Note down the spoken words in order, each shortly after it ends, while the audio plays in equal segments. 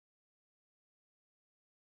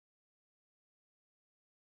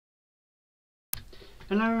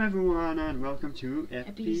Hello everyone and welcome to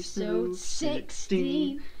episode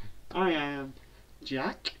 16. I am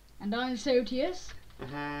Jack. And I'm Sotius.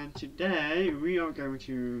 And today we are going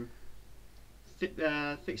to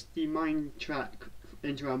fix the mine track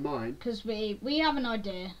into our mine. Because we have an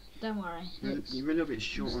idea, don't worry. We're a little bit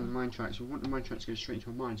short on mine tracks. We want the mine tracks to go straight into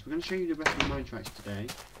our mine. So we're going to show you the rest of the mine tracks today.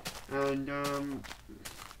 And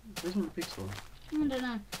where's all the pigs for? I don't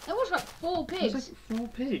know. There was like 4 pigs. There's like 4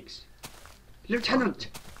 pigs. Lieutenant!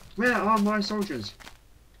 Where are my soldiers?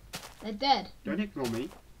 They're dead. Don't ignore me.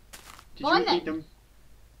 Did Find you eat them. them?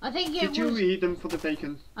 I think it Did was... you eat them for the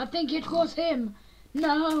bacon? I think it was him.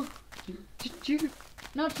 No. Did you?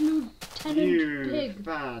 Not Lieutenant You Pig.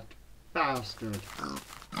 bad bastard.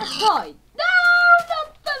 That's right. No,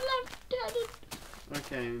 not the Lieutenant.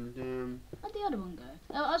 Okay, and Where'd the other one go?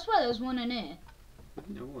 Oh, I swear there was one in here. I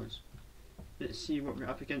think there was. Let's see what we're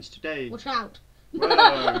up against today. Watch out. Whoa.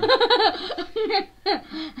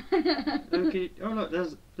 Okay. Oh look,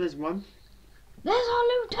 there's one. There's our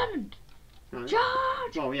lieutenant. No.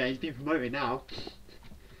 Charge! Well, yeah, he's been promoted now.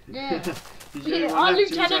 Yeah. He's the only one Our left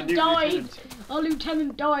who's lieutenant new died. lieutenant. Our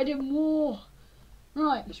lieutenant died in war.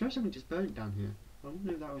 Right. I swear something just burnt down here. I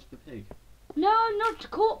wonder if that was the pig. No,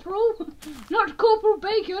 not Corporal. Not Corporal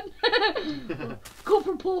Bacon.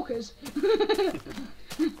 Corporal Porkers.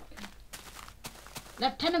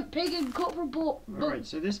 Lieutenant Pig and Corporal Pork. Alright,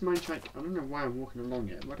 so this mine track, I don't know why I'm walking along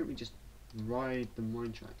it. Why don't we just ride the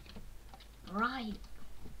mine track? Ride.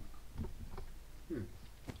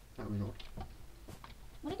 That was odd.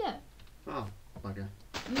 Where'd it go? Oh, bugger.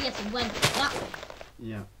 Let me guess, it went that way.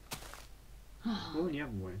 Yeah. Or the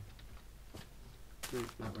other way. No,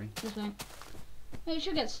 that way. This way. Hey, you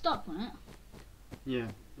should get stuck on it. Yeah,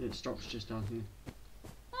 it stops just down here.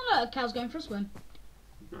 Oh look, a cow's going for a swim.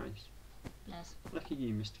 Nice. Bless. Lucky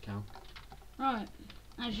you, Mr. Cow. Right.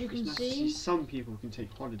 As you It's can nice to see. some people can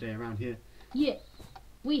take holiday around here. Yeah.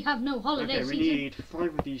 We have no holiday Okay, we season. need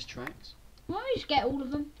 5 of these tracks. Why don't we just get all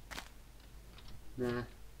of them? Nah.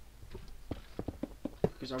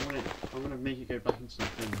 Because I want to make it go back into the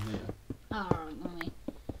thing later. Alright, let me.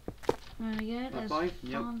 There we go. There's 5? 5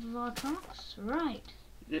 Yep. of our trucks. Right.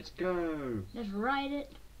 Let's go. Let's ride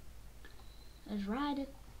it. Let's ride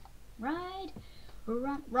it. Ride.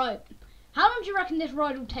 Right. How long do you reckon this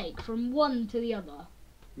ride will take from one to the other?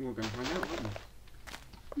 We're going to find out, aren't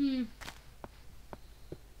we?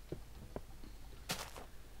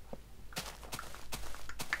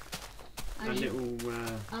 A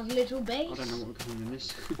little base. I don't know what we're calling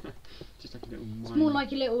this. Just like a little mine. It's more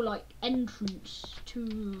like a little entrance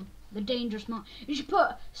to the dangerous mine. You should put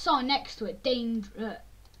a sign next to it.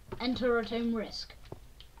 Enter at own risk.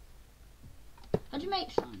 How do you make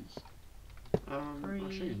signs? I'll show you in a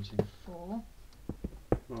 3, second. 4.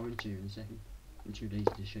 Well, I'll show you in a second. I'm too lazy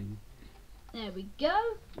to show you. There we go.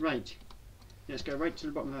 Right. Let's go right to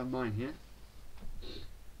the bottom of our mine here.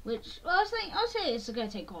 Which I'd say it's going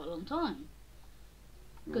to take quite a long time.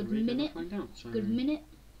 Well, Good we're gonna minute. Find out, so Good minute.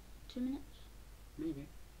 2 minutes. maybe.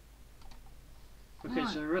 Okay, Right.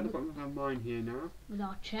 so we're at the bottom of our mine here now. With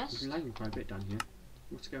our It's chest. lagging quite a bit down here.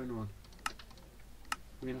 What's going on?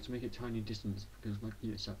 We're gonna have to make it tiny distance because my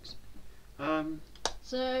computer sucks.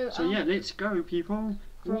 So yeah, let's go, people.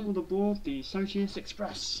 From- All aboard the Sotius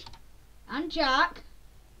Express. and Jack.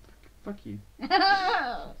 Fuck you.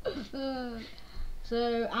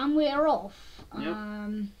 So and we're off. Yep.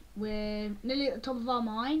 We're nearly at the top of our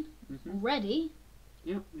mine already.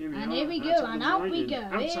 Yep, here we And are. here we at the go, top of and the out mine we and go,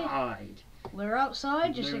 eh? Outside. We're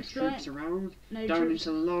outside, just no exploring. troops around. No Down troops.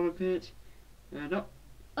 into the lava pit. And up.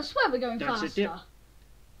 I swear we're going Down to faster. dip.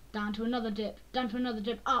 Down to another dip. Down to another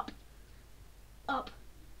dip. Up. Up.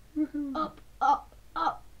 Woohoo. Up. Up.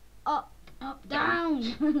 Up. Up. Up.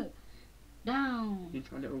 Down. Down.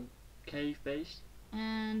 Into a little cave base.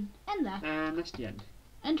 And end there. And that's the end.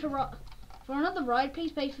 Enter for another ride.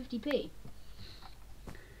 Please pay 50p.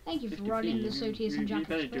 Thank you for 50p, riding the Sotius and you Jack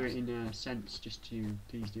better do Express. it in cents just to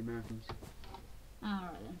please the Americans. Alright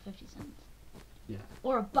then, 50 cents. Yeah.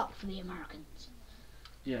 Or a buck for the Americans.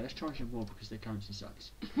 Yeah, let's charge them more because their currency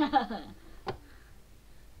sucks.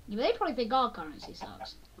 Yeah, but they probably think our currency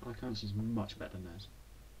sucks. Our currency is much better than theirs.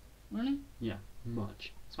 Really? Yeah,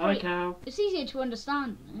 much. It's Hi, pretty- cow. It's easier to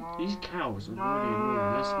understand. Isn't it? These cows are really annoying.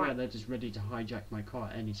 I swear they're just ready to hijack my car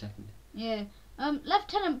at any second. Yeah.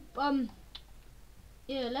 Lieutenant.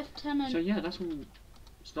 Yeah, Lieutenant. So yeah, that's when.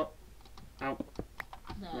 Stop. Out.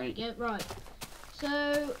 There right. we go. Right.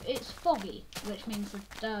 So it's foggy, which means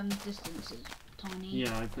the distance is tiny.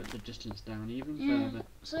 Yeah, I put the distance down even Yeah. further.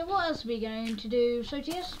 So what else are we going to do,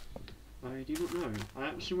 Sotius? I do not know. I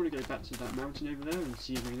actually want to go back to that mountain over there and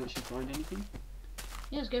see if we can actually find anything.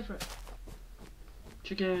 Yeah, let's go for it.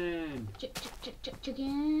 Chicken.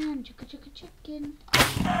 Chicken. Chicken.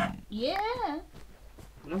 Yeah.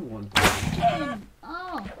 Another one. Chicken.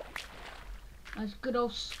 Oh. Nice good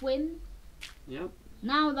old swim. Yep.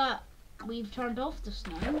 Now that we've turned off the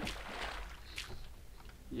snow.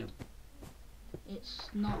 Yep. It's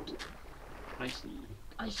not Icy.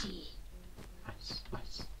 icy. Ice.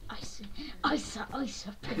 Ice.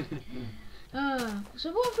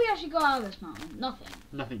 So what have we actually got out of this mountain? Nothing.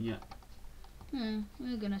 Nothing yet.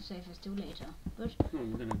 We're gonna save this till later. But Well,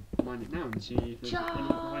 we're gonna mine it now and see if there's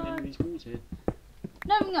behind any of these walls here.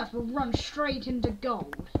 knowing us, we'll run straight into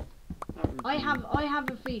gold. I have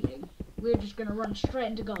a feeling we're just gonna run straight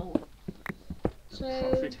into gold. So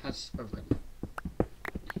Profit has spoken.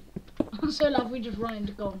 I'm so love we just run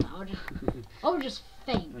into gold now. I would just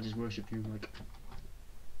faint. I just worship you like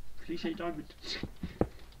cliche diamond.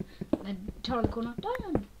 Then turn the corner,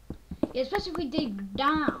 diamond. Yeah, especially if we dig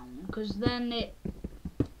down, because then it.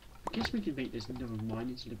 I guess we can make this another mine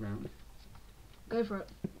into the ground. Go for it.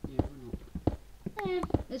 Yeah, why not? Yeah,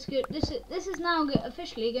 that's good. This is now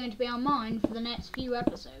officially going to be our mine for the next few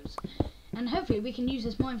episodes, and hopefully we can use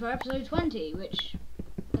this mine for episode 20, which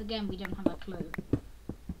again we don't have a clue.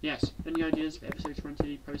 Yes. Any ideas for episode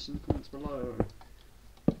 20? Post in the comments below.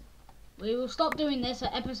 We will stop doing this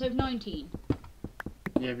at episode 19.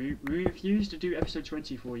 Yeah, we refuse to do episode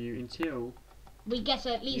 20 for you until We get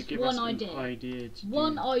at you least give one us idea. an idea to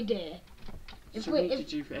One do. idea. If So we, what if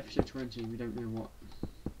to do for episode 20? We don't know what.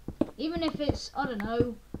 even if it's I don't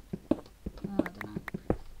know.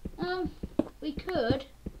 We could.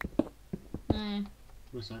 No.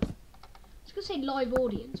 What's that? I was gonna say live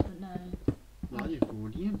audience, but no. Live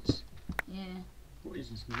audience? Yeah. What is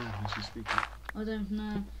this now as you speaking? I don't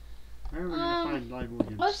know. Where are we going to find live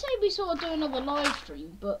audience? I say we sort of do another live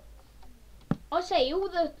stream, but I say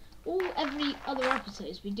every other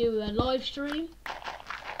episodes we do a live stream,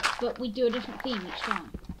 but we do a different theme each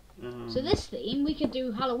time. So this theme we could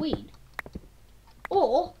do Halloween,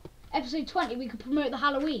 or episode 20 we could promote the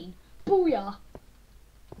Halloween. Booyah!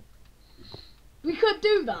 We could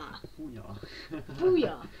do that. Booyah.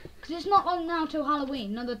 Booyah! Because it's not long now till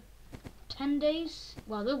Halloween. Another 10 days.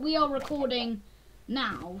 Well, we are recording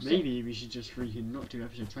now. So Maybe we should just freaking not do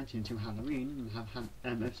episode 20 until Halloween and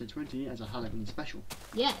have episode 20 as a Halloween special.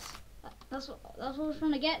 yes, that's what I was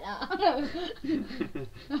trying to get at. That's what I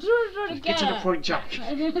was trying to Get to the at. point, Jack.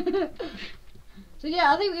 So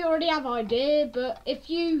yeah, I think we already have an idea, but if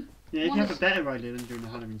you Yeah, if you wanna have a better idea than doing the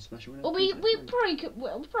Halloween special, then well, we probably could,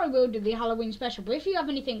 we probably will do the Halloween special. But if you have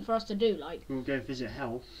anything for us to do, we'll go visit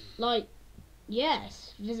hell.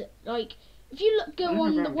 Yes, visit if you I go don't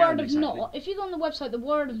on know the where I'm Word going of exactly. Notch, if you go on the website the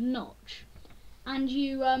Word of Notch, and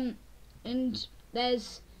you and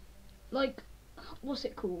there's what's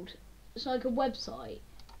it called? It's like a website.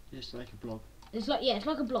 It's like a blog. It's like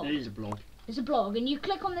a blog. It is a blog. It's a blog, and you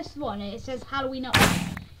click on this one, and it says Halloween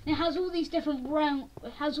Update. And it has all these different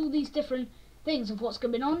things of what's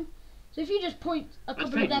going on. So if you just point a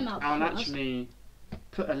couple of them out, I'll for us, actually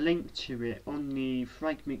put a link to it on the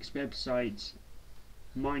FragMix website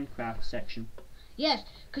Minecraft section. yes,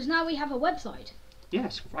 because now we have a website.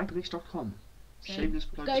 Yes, fragmix.com. So Shameless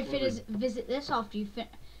plug. go visit this after you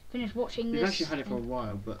finish watching We've this. actually had it for a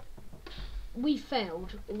while, but We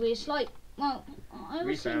failed. It's like, well, I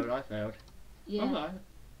failed. Yeah. Oh,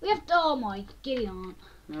 We have, oh my, giddy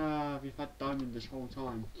aunt. we've had diamond this whole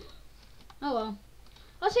time. Oh well.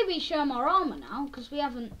 I say we show them our armour now, because we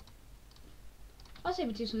haven't. I say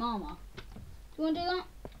we do some armour. Do you want to do that?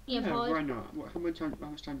 Yeah, 5. Why not? How much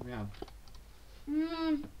time do we have?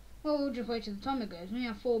 Well, we'll just wait till the timer goes. We only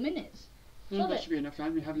have 4 minutes. Well, that should be enough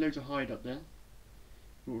time. We have loads of hide up there.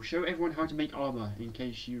 We'll show everyone how to make armour in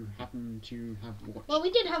case you happen to have watched. Well,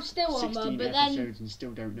 we did have steel armour, 16 but episodes then and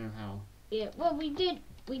still don't know how. yeah. Well, we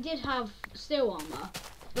did have steel armour,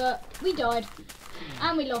 but we died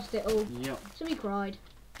and we lost it all. Yep. So we cried.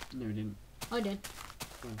 No, we didn't. I did.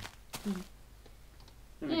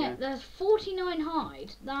 There we Yeah, go. there's 49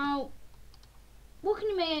 hide. Now, what can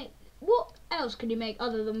you make? What else can you make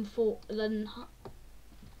other than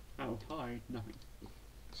Out of hide, nothing.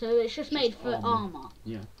 So it's just made for armour. armour.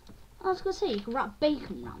 Yeah. I was gonna say you can wrap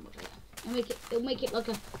bacon around it and it'll make it like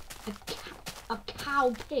a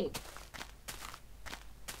cow pig.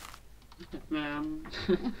 I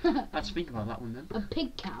had to think about that one then. A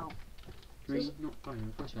pig cow. Can we not? Oh, yeah,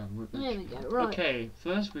 of course I have a workbench. There we go. Right. Okay,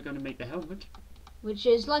 first we're going to make the helmet. Which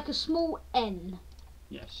is like a small N.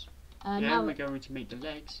 Yes. Now Then we're going to make the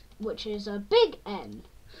legs. which is a big N.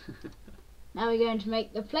 Now we're going to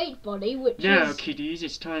make the plate body, which now, is... kiddies,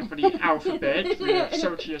 it's time for the alphabet with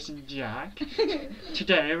Sotius and Jack.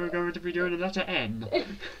 Today we're going to be doing the letter N.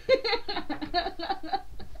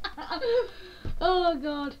 Oh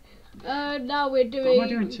god. Now we're doing...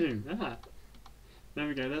 What am I doing too? Ah. There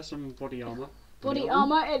we go, there's some body armour. Body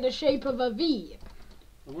armour in the shape of a V.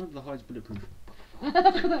 I wonder if the hide's bulletproof.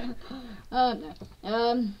 No.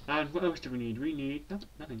 And what else do we need? We need...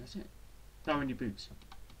 nothing, that's it. Now we need boots.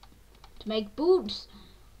 To make boots,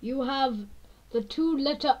 you have the 2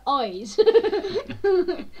 letter I's. There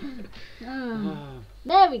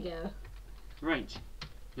we go. Right.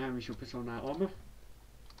 Now we shall put on our armour.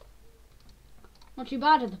 Not too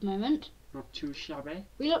bad at the moment. Not too shabby.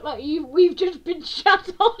 We look like we've just been shot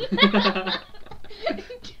on.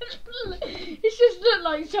 It's just looked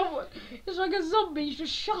like someone. It's like a zombie's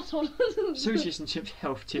just shot on. Sotius and Chip's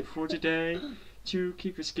health tip for today: to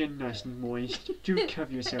keep your skin nice and moist. Do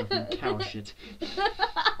cover yourself in cow shit.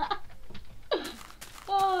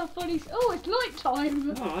 Oh, funny! Oh, it's night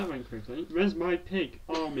time. Oh, that went quickly. Where's my pig?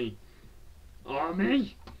 Army.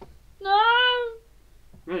 Army. No.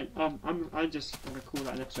 Right. I'm just gonna call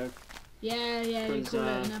that an episode. Yeah, you call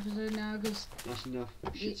it an episode now because that's enough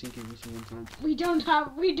shits and giggles for one time. We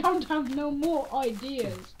don't have no more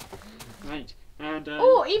ideas. Right, and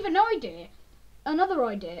oh, even another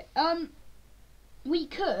idea. We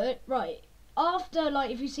could after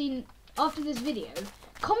if you've seen after this video,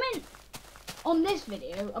 comment on this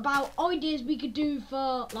video about ideas we could do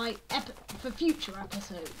for for future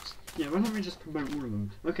episodes. Yeah, why don't we just promote all of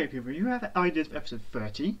them? Okay, people, you have ideas for episode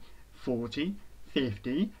 30, 40,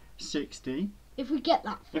 50, 60. If we get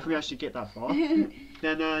that far. If we actually get that far,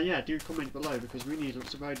 then yeah, do comment below because we need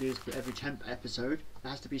lots of ideas for every 10th episode. There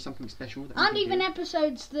has to be something special. And even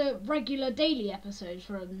episodes, the regular daily episodes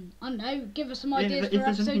from, I don't know, give us some ideas for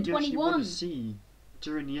episode 21. If you want to see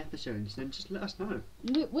during the episodes, then just let us know.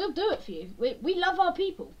 We'll do it for you. We love our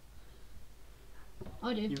people.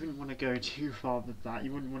 I do. You wouldn't want to go too far with that.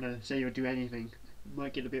 You wouldn't want to say you'll do anything. It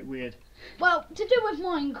might get a bit weird. Well, to do with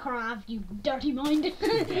Minecraft, you dirty mind.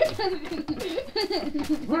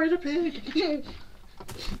 Where's a pig?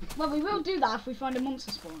 Well, we will do that if we find a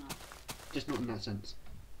monster spawner. Just not in that sense.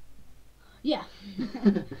 Yeah.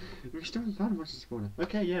 We still haven't found a monster spawner.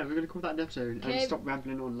 Okay, yeah, we're going to call that an episode and stop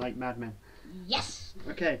rambling on like madmen. Yes.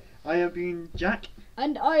 Okay, I have been Jack.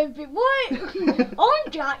 And I have been... What?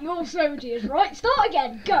 I'm Jack, you're Sotius, right? Start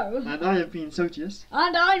again, go. And I have been Sotius.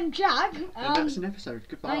 And I'm Jack. And that's an episode.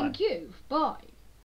 Goodbye. Thank you. Bye.